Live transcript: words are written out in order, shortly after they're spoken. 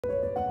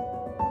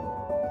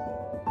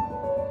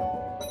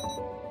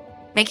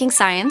Making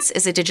Science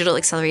is a digital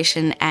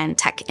acceleration and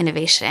tech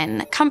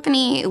innovation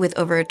company with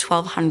over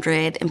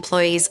 1,200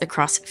 employees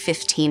across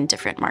 15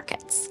 different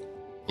markets.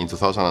 In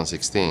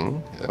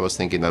 2016, I was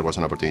thinking there was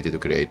an opportunity to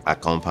create a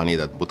company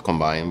that would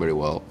combine very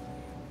well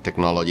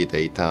technology,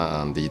 data,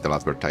 and digital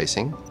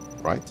advertising,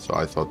 right? So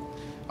I thought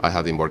I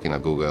had been working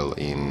at Google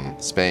in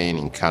Spain,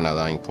 in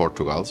Canada, in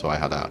Portugal, so I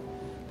had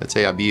let's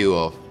say, a view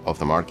of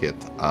the market,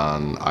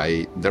 and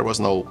there was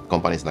no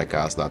companies like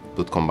us that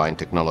would combine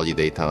technology,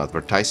 data, and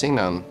advertising,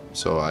 and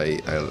so I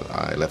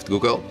left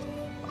Google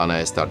and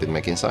I started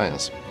Making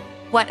Science.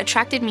 What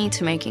attracted me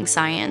to Making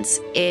Science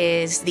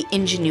is the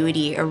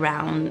ingenuity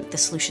around the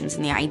solutions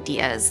and the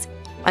ideas.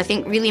 I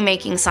think really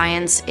Making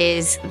Science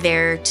is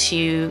there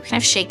to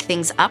kind of shake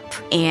things up,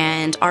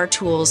 and our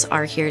tools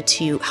are here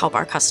to help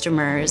our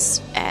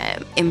customers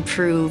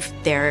improve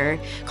their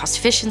cost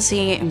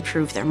efficiency,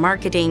 improve their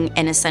marketing,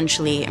 and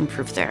essentially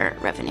improve their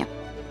revenue.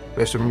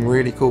 We have some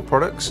really cool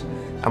products,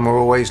 and we're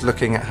always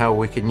looking at how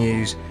we can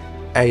use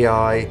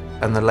AI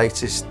and the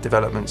latest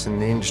developments in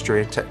the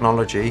industry and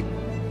technology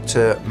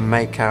to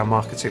make our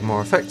marketing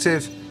more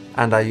effective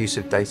and our use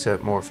of data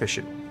more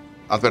efficient.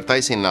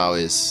 Advertising now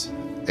is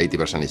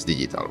 80% is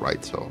digital,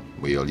 right? So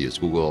we all use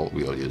Google,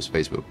 we all use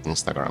Facebook,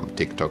 Instagram,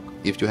 TikTok.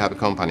 If you have a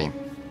company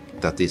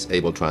that is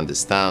able to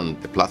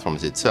understand the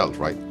platforms itself,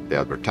 right? The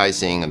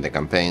advertising and the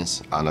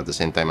campaigns, and at the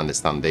same time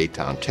understand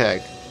data and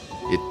tech,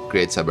 it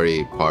creates a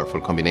very powerful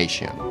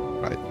combination,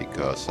 right?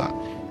 Because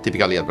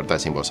typically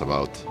advertising was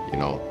about,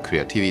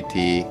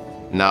 creativity.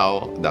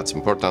 Now that's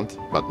important,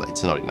 but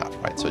it's not enough,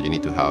 right? So you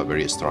need to have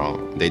very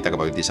strong data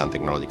capabilities and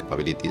technology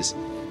capabilities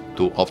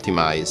to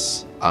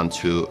optimize and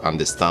to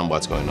understand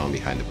what's going on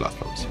behind the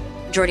platforms.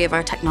 The majority of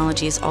our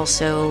technology is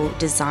also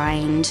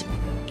designed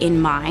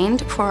in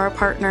mind for our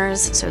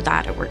partners so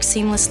that it works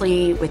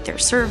seamlessly with their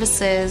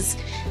services,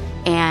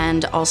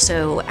 and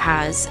also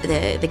has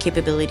the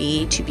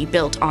capability to be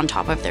built on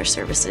top of their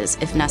services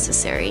if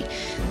necessary.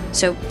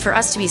 So for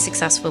us to be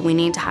successful, we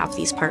need to have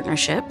these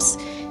partnerships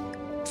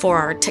for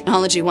our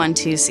technology, one,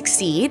 to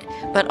succeed,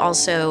 but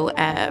also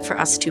for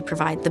us to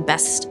provide the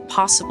best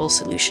possible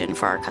solution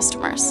for our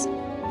customers.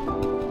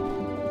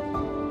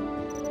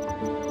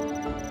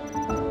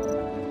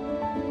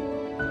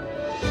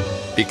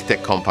 Big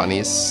tech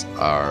companies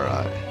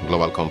are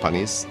global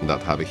companies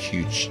that have a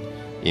huge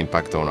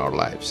impact on our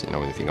lives.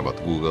 When you think about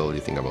Google, you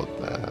think about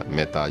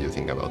Meta, you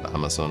think about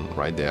Amazon,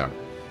 right? They are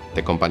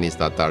the companies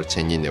that are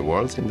changing the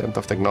world in terms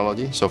of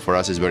technology. So for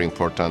us, it's very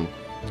important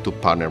to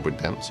partner with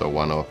them. So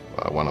one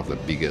of the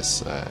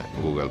biggest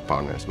Google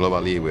partners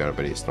globally, we are a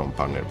very strong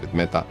partner with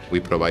Meta. We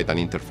provide an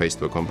interface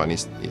to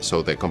companies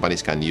so the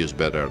companies can use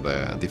better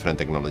the different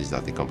technologies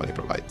that the company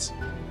provides.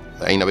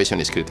 Innovation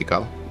is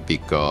critical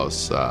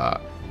because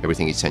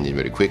everything is changing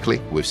very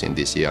quickly. We've seen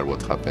this year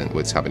what's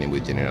happening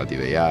with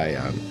generative AI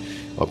and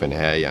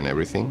OpenAI and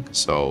everything.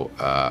 So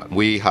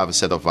we have a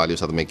set of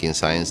values at Making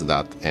Science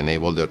that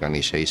enable the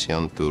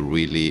organization to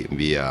really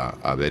be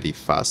a very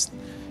fast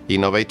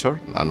innovator,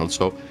 and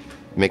also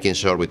making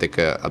sure we take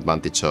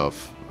advantage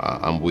of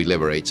and we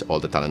leverage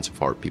all the talents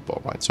of our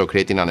people, right? So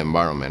creating an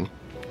environment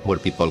where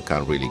people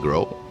can really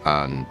grow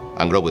and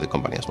grow with the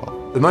company as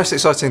well. The most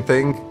exciting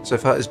thing so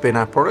far has been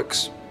our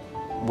products.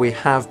 We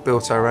have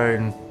built our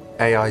own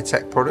AI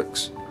tech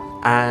products,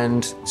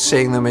 and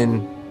seeing them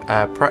in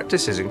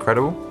practice is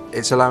incredible.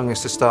 It's allowing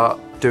us to start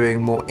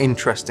doing more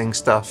interesting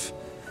stuff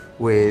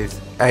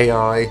with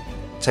AI,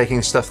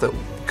 taking stuff that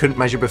couldn't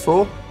measure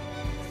before,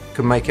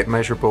 can make it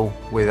measurable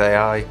with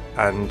AI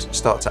and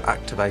start to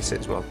activate it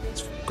as well.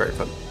 It's great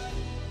fun.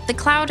 The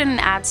cloud and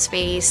ad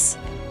space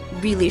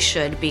really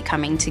should be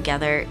coming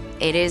together.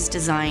 It is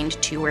designed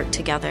to work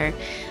together,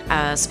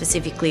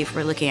 specifically if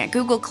we're looking at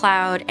Google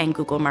Cloud and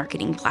Google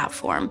Marketing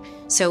Platform.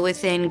 So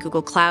within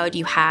Google Cloud,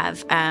 you have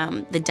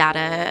the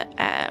data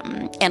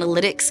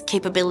analytics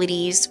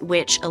capabilities,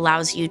 which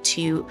allows you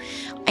to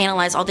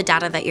analyze all the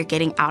data that you're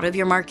getting out of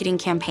your marketing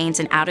campaigns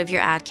and out of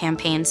your ad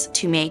campaigns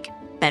to make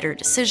better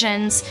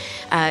decisions,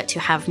 to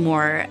have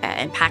more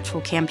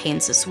impactful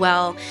campaigns as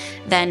well.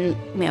 Then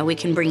we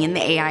can bring in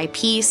the AI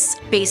piece.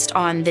 Based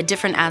on the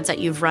different ads that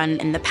you've run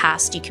in the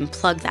past, you can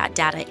plug that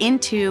data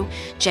into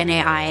Gen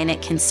AI and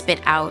it can spit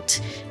out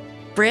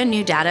brand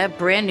new data,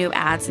 brand new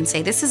ads, and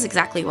say, this is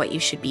exactly what you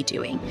should be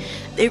doing.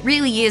 It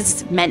really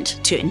is meant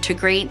to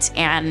integrate,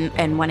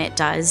 and when it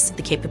does,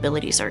 the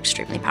capabilities are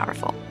extremely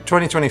powerful.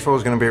 2024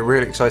 is going to be a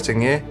really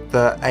exciting year.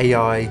 The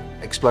AI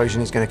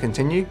explosion is going to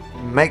continue.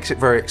 Makes it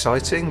very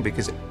exciting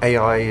because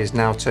AI is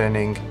now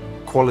turning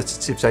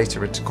qualitative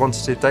data into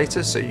quantitative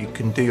data, so you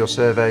can do your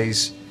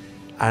surveys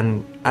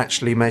and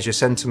actually measure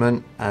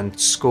sentiment and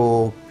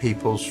score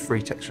people's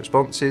free text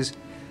responses,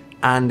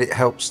 and it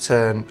helps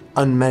turn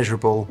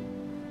unmeasurable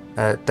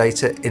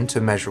data into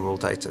measurable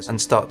data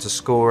and start to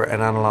score it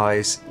and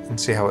analyze and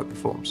see how it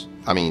performs.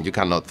 I mean, you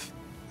cannot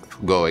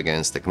go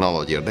against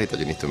technology or data.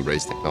 You need to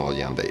embrace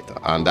technology and data.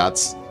 And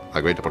that's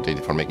a great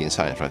opportunity for Making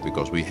Science, right?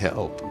 Because we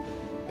help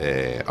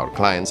our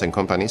clients and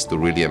companies to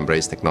really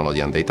embrace technology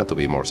and data to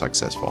be more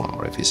successful and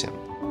more efficient.